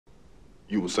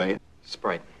You were saying?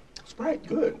 Sprite. Sprite,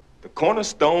 good. The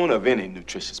cornerstone of any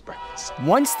nutritious breakfast.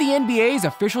 Once the NBA's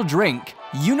official drink,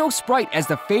 you know Sprite as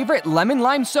the favorite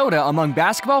lemon-lime soda among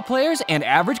basketball players and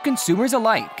average consumers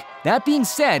alike. That being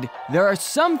said, there are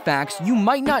some facts you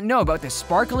might not know about the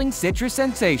sparkling citrus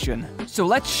sensation. So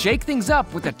let's shake things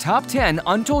up with the top 10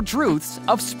 untold truths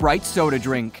of Sprite soda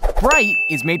drink. Sprite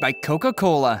is made by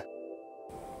Coca-Cola.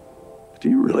 Do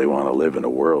you really want to live in a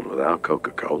world without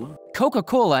Coca-Cola?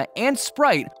 Coca-Cola and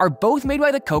Sprite are both made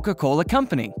by the Coca-Cola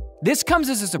Company. This comes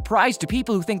as a surprise to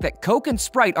people who think that Coke and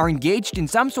Sprite are engaged in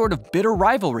some sort of bitter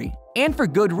rivalry. And for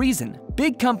good reason.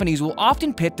 Big companies will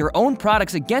often pit their own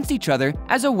products against each other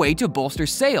as a way to bolster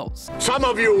sales. Some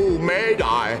of you may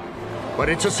die, but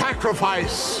it's a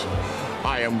sacrifice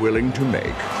I am willing to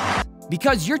make.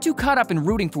 Because you're too caught up in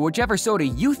rooting for whichever soda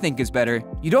you think is better,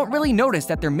 you don't really notice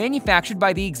that they're manufactured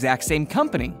by the exact same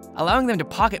company, allowing them to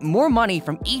pocket more money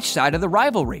from each side of the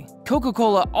rivalry.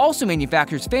 Coca-Cola also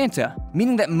manufactures Fanta,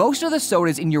 meaning that most of the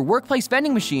sodas in your workplace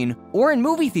vending machine or in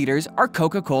movie theaters are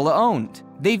Coca-Cola owned.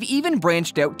 They've even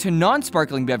branched out to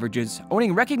non-sparkling beverages,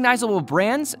 owning recognizable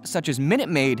brands such as Minute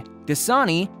Maid,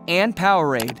 Dasani, and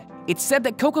Powerade. It's said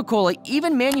that Coca-Cola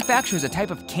even manufactures a type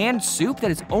of canned soup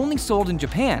that is only sold in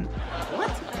Japan.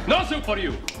 What? No soup for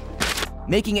you!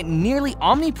 Making it nearly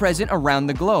omnipresent around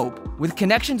the globe. With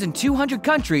connections in 200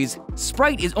 countries,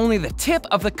 Sprite is only the tip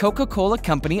of the Coca-Cola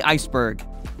Company iceberg.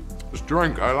 This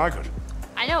drink, I like it.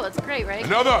 I know, it's great, right?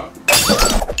 Another!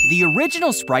 The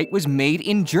original Sprite was made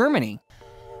in Germany.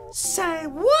 Say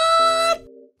what?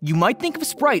 You might think of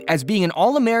Sprite as being an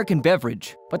all-American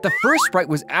beverage, but the first Sprite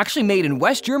was actually made in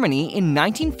West Germany in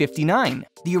 1959.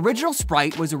 The original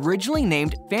Sprite was originally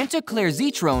named Fanta Klare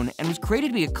Zitrone and was created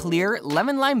to be a clear,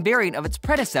 lemon-lime variant of its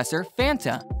predecessor,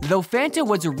 Fanta. Though Fanta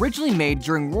was originally made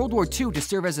during World War II to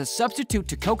serve as a substitute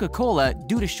to Coca-Cola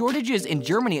due to shortages in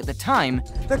Germany at the time,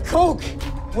 The Coke!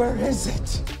 Where is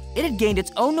it? it had gained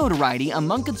its own notoriety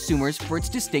among consumers for its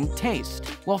distinct taste.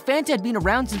 While Fanta had been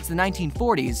around since the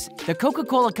 1940s, the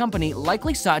Coca-Cola Company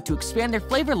likely sought to expand their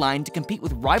flavor line to compete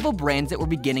with rival brands that were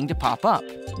beginning to pop up.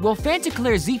 While Fanta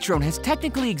Klare Zitrone has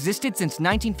technically existed since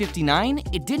 1959,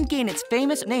 it didn't gain its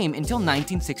famous name until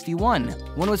 1961,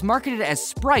 when it was marketed as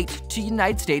Sprite to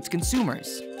United States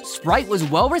consumers. Sprite was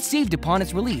well received upon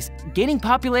its release, gaining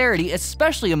popularity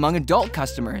especially among adult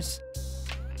customers.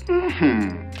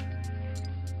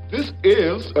 This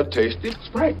is a tasty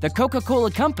Sprite. The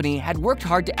Coca-Cola Company had worked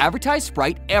hard to advertise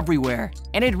Sprite everywhere,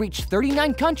 and had reached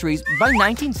 39 countries by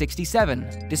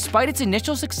 1967. Despite its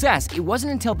initial success, it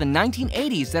wasn't until the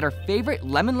 1980s that our favorite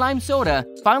lemon-lime soda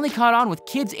finally caught on with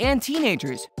kids and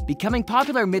teenagers, becoming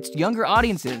popular amidst younger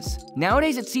audiences.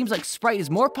 Nowadays, it seems like Sprite is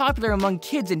more popular among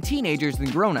kids and teenagers than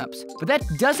grown-ups, but that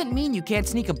doesn't mean you can't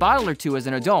sneak a bottle or two as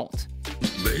an adult.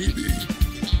 Maybe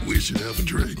we should have a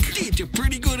drink. It's a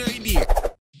pretty good idea.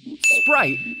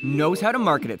 Sprite knows how to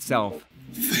market itself.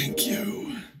 Thank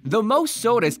you. Though most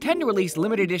sodas tend to release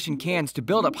limited edition cans to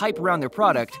build up hype around their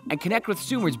product and connect with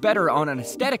consumers better on an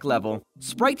aesthetic level,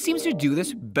 Sprite seems to do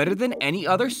this better than any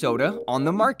other soda on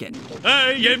the market.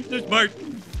 I am the smart.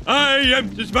 I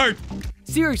am the smart.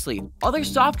 Seriously, other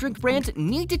soft drink brands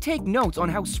need to take notes on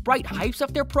how Sprite hypes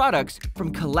up their products,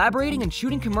 from collaborating and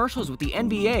shooting commercials with the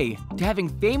NBA, to having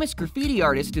famous graffiti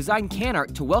artists design can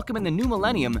art to welcome in the new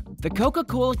millennium. The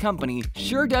Coca-Cola Company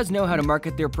sure does know how to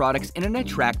market their products in an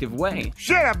attractive way.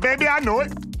 Shut up, baby, I know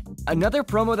it. Another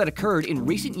promo that occurred in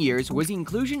recent years was the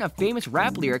inclusion of famous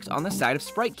rap lyrics on the side of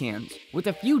Sprite cans. With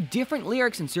a few different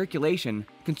lyrics in circulation,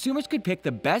 consumers could pick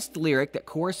the best lyric that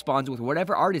corresponds with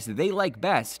whatever artist they like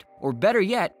best, or better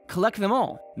yet, collect them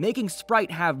all, making Sprite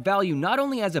have value not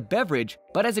only as a beverage,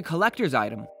 but as a collector's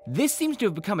item. This seems to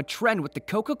have become a trend with the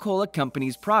Coca-Cola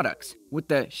Company's products, with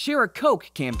the Share a Coke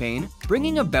campaign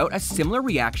bringing about a similar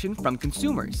reaction from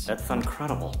consumers. That's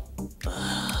incredible.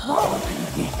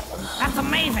 That's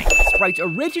amazing. Sprite's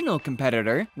original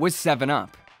competitor was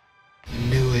 7-Up.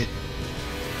 Knew it.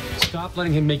 Stop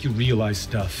letting him make you realize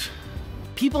stuff.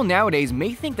 People nowadays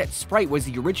may think that Sprite was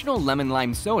the original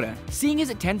lemon-lime soda, seeing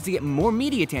as it tends to get more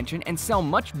media attention and sell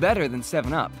much better than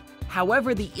 7-Up.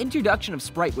 However, the introduction of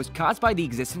Sprite was caused by the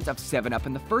existence of 7-Up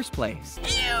in the first place.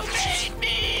 You made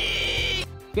me!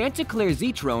 Fanta Klare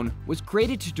Zitrone was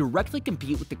created to directly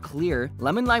compete with the clear,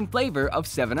 lemon-lime flavor of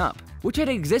 7-Up, which had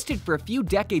existed for a few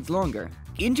decades longer.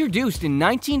 Introduced in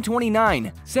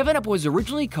 1929, 7-Up was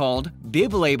originally called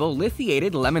Bib Label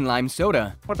Lithiated Lemon Lime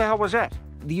Soda. What the hell was that?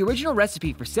 The original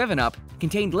recipe for 7-Up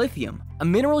contained lithium, a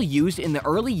mineral used in the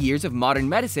early years of modern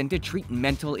medicine to treat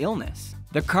mental illness.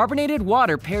 The carbonated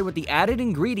water paired with the added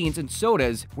ingredients in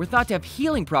sodas were thought to have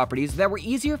healing properties that were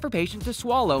easier for patients to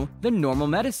swallow than normal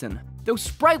medicine. Though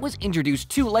Sprite was introduced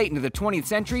too late into the 20th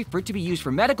century for it to be used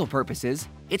for medical purposes,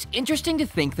 it's interesting to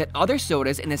think that other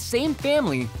sodas in the same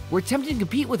family were attempting to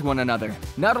compete with one another,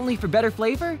 not only for better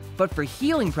flavor, but for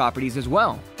healing properties as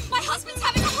well. My husband's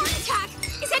having a heart attack!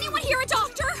 Is anyone here a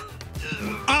doctor?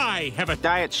 I have a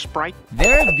Diet Sprite.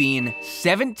 There have been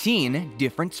 17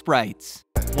 different Sprites.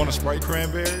 Want a Sprite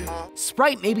cranberry?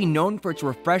 Sprite may be known for its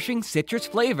refreshing citrus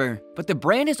flavor, but the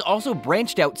brand has also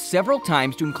branched out several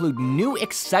times to include new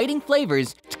exciting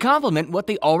flavors to complement what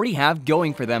they already have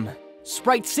going for them.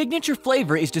 Sprite's signature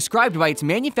flavor is described by its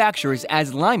manufacturers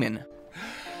as lemon,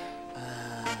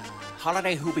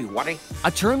 Holiday Hoobie Waddy? a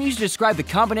term used to describe the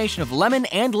combination of lemon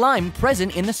and lime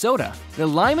present in the soda. The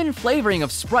lemon flavoring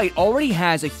of Sprite already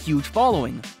has a huge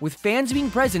following, with fans being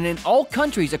present in all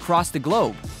countries across the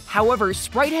globe. However,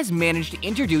 Sprite has managed to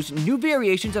introduce new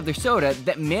variations of their soda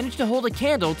that manage to hold a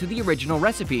candle to the original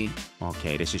recipe.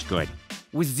 Okay, this is good.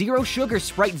 With zero sugar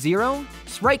Sprite Zero,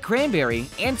 Sprite Cranberry,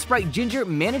 and Sprite Ginger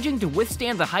managing to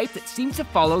withstand the hype that seems to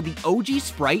follow the OG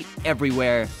Sprite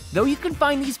everywhere. Though you can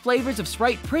find these flavors of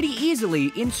Sprite pretty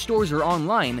easily in stores or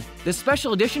online, the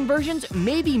special edition versions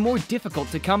may be more difficult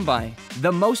to come by.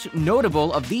 The most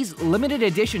notable of these limited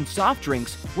edition soft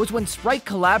drinks was when Sprite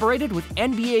collaborated with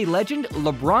NBA legend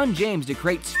LeBron James to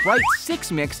create Sprite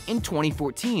 6 Mix in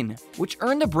 2014, which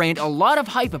earned the brand a lot of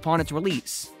hype upon its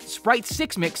release. Sprite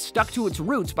 6 Mix stuck to its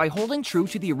roots by holding true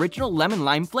to the original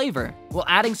lemon-lime flavor, while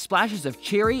adding splashes of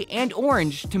cherry and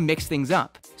orange to mix things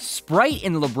up. Sprite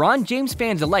and LeBron James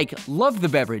fans alike loved the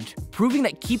beverage, proving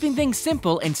that keeping things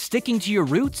simple and sticking to your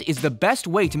roots is the best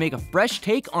way to make a fresh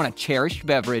take on a cherished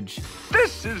beverage.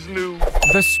 This is new.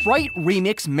 The Sprite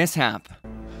Remix Mishap.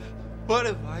 What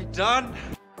have I done?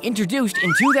 Introduced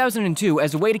in 2002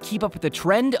 as a way to keep up with the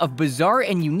trend of bizarre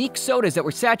and unique sodas that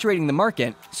were saturating the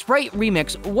market, Sprite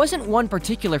Remix wasn't one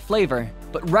particular flavor,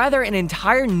 but rather an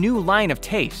entire new line of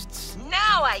tastes.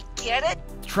 Now I get it!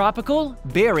 Tropical,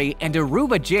 berry, and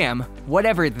Aruba jam,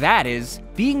 whatever that is,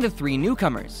 being the three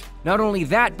newcomers. Not only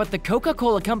that, but the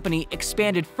Coca-Cola Company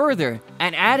expanded further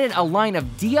and added a line of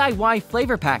DIY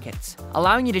flavor packets,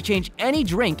 allowing you to change any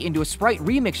drink into a Sprite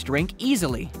Remix drink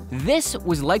easily. This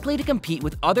was likely to compete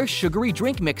with other sugary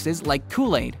drink mixes like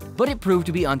Kool-Aid, but it proved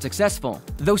to be unsuccessful.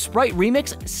 Though Sprite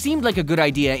Remix seemed like a good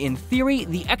idea in theory,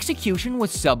 the execution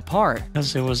was subpar.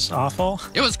 Because it was awful?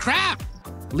 It was crap!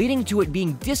 Leading to it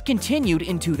being discontinued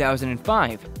in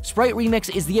 2005. Sprite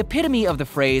Remix is the epitome of the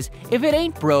phrase, if it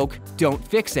ain't broke, don't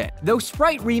fix it. Though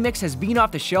Sprite Remix has been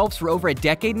off the shelves for over a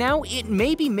decade now, it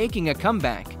may be making a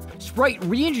comeback. Sprite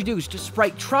reintroduced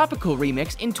Sprite Tropical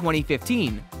Remix in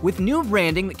 2015, with new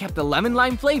branding that kept the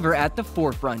lemon-lime flavor at the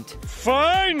forefront.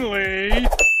 Finally!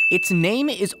 Its name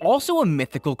is also a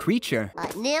mythical creature.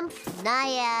 Nymph,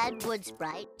 Naiad, Wood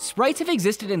Sprite. Sprites have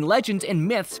existed in legends and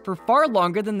myths for far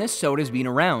longer than this soda's been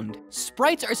around.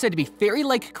 Sprites are said to be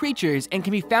fairy-like creatures and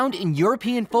can be found in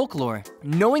European folklore.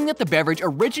 Knowing that the beverage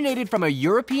originated from a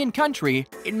European country,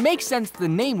 it makes sense the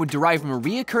name would derive from a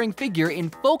reoccurring figure in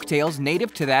folktales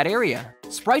native to that area.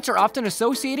 Sprites are often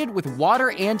associated with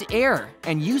water and air,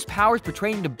 and use powers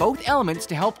pertaining to both elements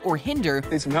to help or hinder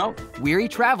Need some help? weary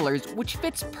travelers, which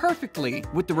fits perfectly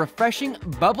with the refreshing,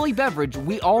 bubbly beverage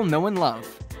we all know and love.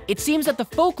 It seems that the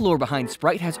folklore behind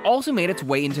Sprite has also made its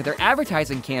way into their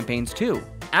advertising campaigns too.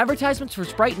 Advertisements for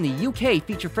Sprite in the UK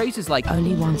feature phrases like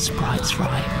Only one Sprite's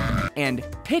right. and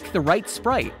pick the right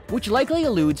Sprite, which likely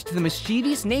alludes to the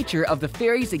mischievous nature of the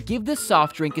fairies that give this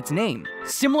soft drink its name.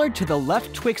 Similar to the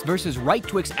Left Twix versus Right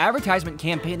Twix advertisement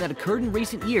campaign that occurred in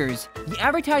recent years, the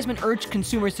advertisement urged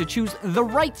consumers to choose the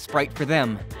right Sprite for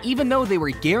them, even though they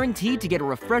were guaranteed to get a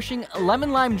refreshing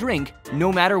lemon-lime drink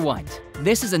no matter what.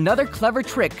 This is another clever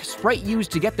trick Sprite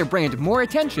used to get their brand more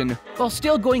attention, while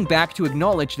still going back to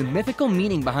acknowledge the mythical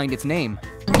meaning behind its name.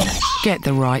 Get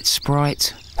the right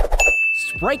Sprite.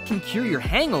 Sprite can cure your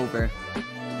hangover.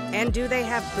 And do they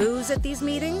have booze at these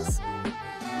meetings?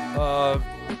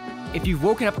 If you've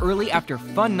woken up early after a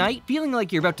fun night feeling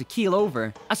like you're about to keel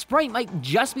over, a Sprite might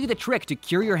just be the trick to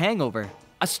cure your hangover.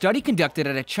 A study conducted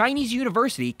at a Chinese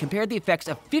university compared the effects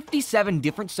of 57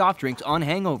 different soft drinks on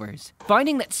hangovers,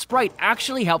 finding that Sprite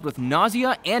actually helped with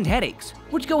nausea and headaches,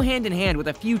 which go hand in hand with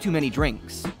a few too many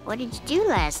drinks. What did you do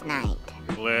last night?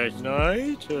 Last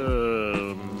night,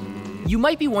 You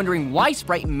might be wondering why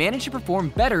Sprite managed to perform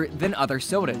better than other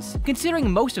sodas,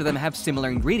 considering most of them have similar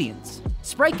ingredients.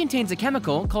 Sprite contains a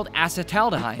chemical called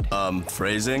acetaldehyde,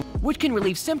 phrasing? which can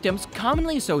relieve symptoms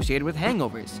commonly associated with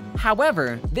hangovers.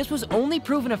 However, this was only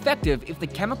proven effective if the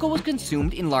chemical was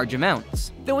consumed in large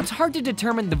amounts. Though it's hard to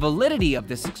determine the validity of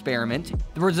this experiment,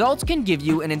 the results can give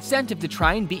you an incentive to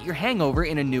try and beat your hangover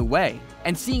in a new way.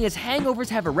 And seeing as hangovers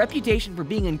have a reputation for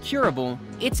being incurable,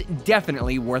 it's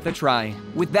definitely worth a try.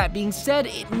 With that being said,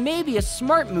 it may be a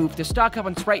smart move to stock up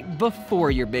on Sprite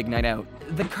before your big night out.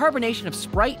 The carbonation of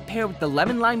Sprite paired with the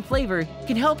lemon-lime flavor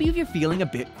can help you if you're feeling a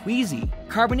bit queasy.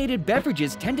 Carbonated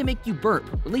beverages tend to make you burp,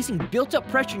 releasing built-up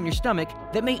pressure in your stomach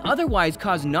that may otherwise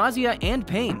cause nausea and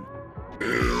pain.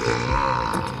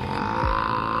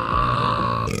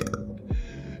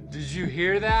 Did you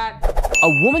hear that? A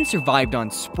woman survived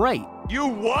on Sprite. You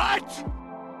what?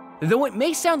 Though it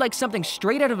may sound like something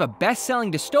straight out of a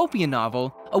best-selling dystopian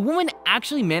novel, a woman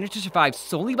actually managed to survive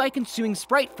solely by consuming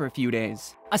Sprite for a few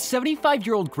days. A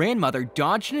 75-year-old grandmother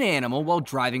dodged an animal while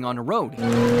driving on a road,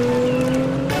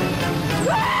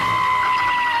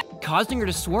 causing her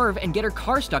to swerve and get her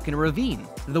car stuck in a ravine.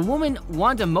 The woman,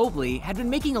 Wanda Mobley, had been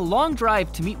making a long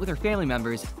drive to meet with her family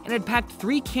members and had packed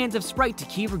 3 cans of Sprite to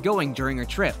keep her going during her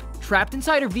trip. Trapped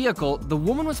inside her vehicle, the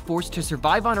woman was forced to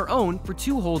survive on her own for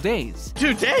 2 whole days.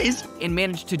 2 days? And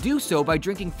managed to do so by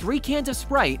drinking 3 cans of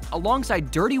Sprite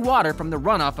alongside dirty water from the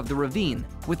runoff of the ravine.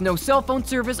 With no cell phone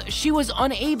service, she was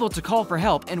unable to call for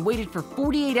help and waited for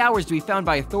 48 hours to be found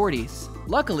by authorities.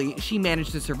 Luckily, she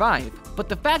managed to survive, but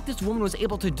the fact this woman was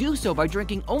able to do so by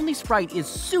drinking only Sprite is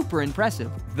super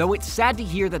impressive. Though it's sad to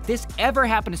hear that this ever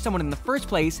happened to someone in the first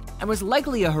place and was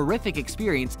likely a horrific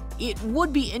experience, it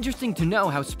would be interesting to know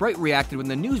how Sprite reacted when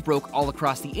the news broke all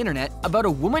across the internet about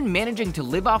a woman managing to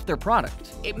live off their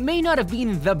product. It may not have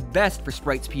been the best for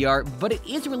Sprite's PR, but it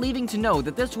is relieving to know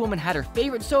that this woman had her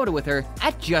favorite soda with her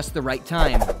at just the right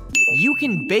time. You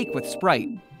can bake with Sprite.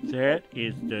 That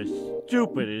is the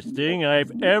stupidest thing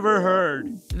I've ever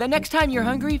heard. The next time you're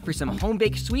hungry for some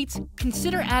home-baked sweets,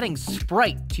 consider adding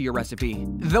Sprite to your recipe.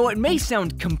 Though it may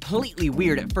sound completely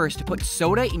weird at first to put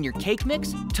soda in your cake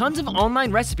mix, tons of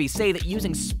online recipes say that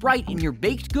using Sprite in your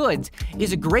baked goods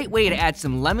is a great way to add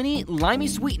some lemony, limey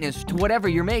sweetness to whatever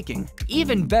you're making.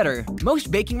 Even better, most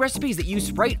baking recipes that use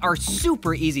Sprite are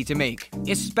super easy to make,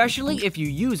 especially if you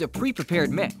use a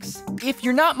pre-prepared mix. If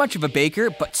you're not much of a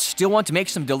baker but still want to make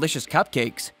some delicious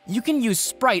cupcakes, you can use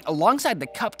Sprite alongside the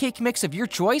cupcake mix of your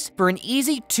choice for an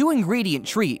easy 2-ingredient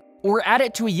treat, or add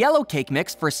it to a yellow cake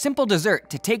mix for a simple dessert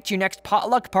to take to your next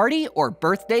potluck party or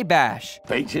birthday bash.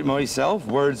 Baked it myself,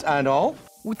 words and all.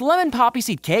 With lemon poppy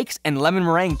seed cakes and lemon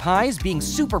meringue pies being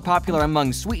super popular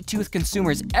among sweet tooth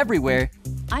consumers everywhere,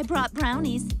 I brought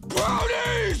brownies.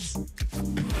 Brownies!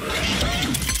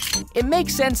 it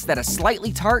makes sense that a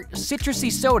slightly tart,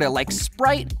 citrusy soda like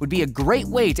Sprite would be a great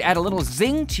way to add a little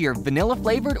zing to your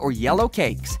vanilla-flavored or yellow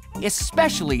cakes,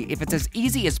 especially if it's as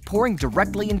easy as pouring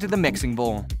directly into the mixing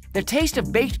bowl. The taste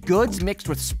of baked goods mixed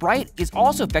with Sprite is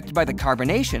also affected by the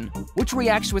carbonation, which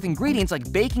reacts with ingredients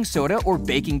like baking soda or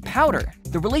baking powder.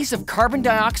 The release of carbon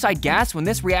dioxide gas when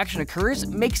this reaction occurs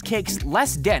makes cakes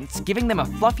less dense, giving them a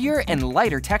fluffier and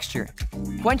lighter texture.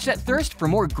 Quench that thirst for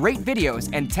more great videos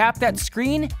and tap that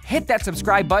screen, hit that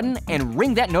subscribe button, and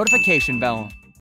ring that notification bell.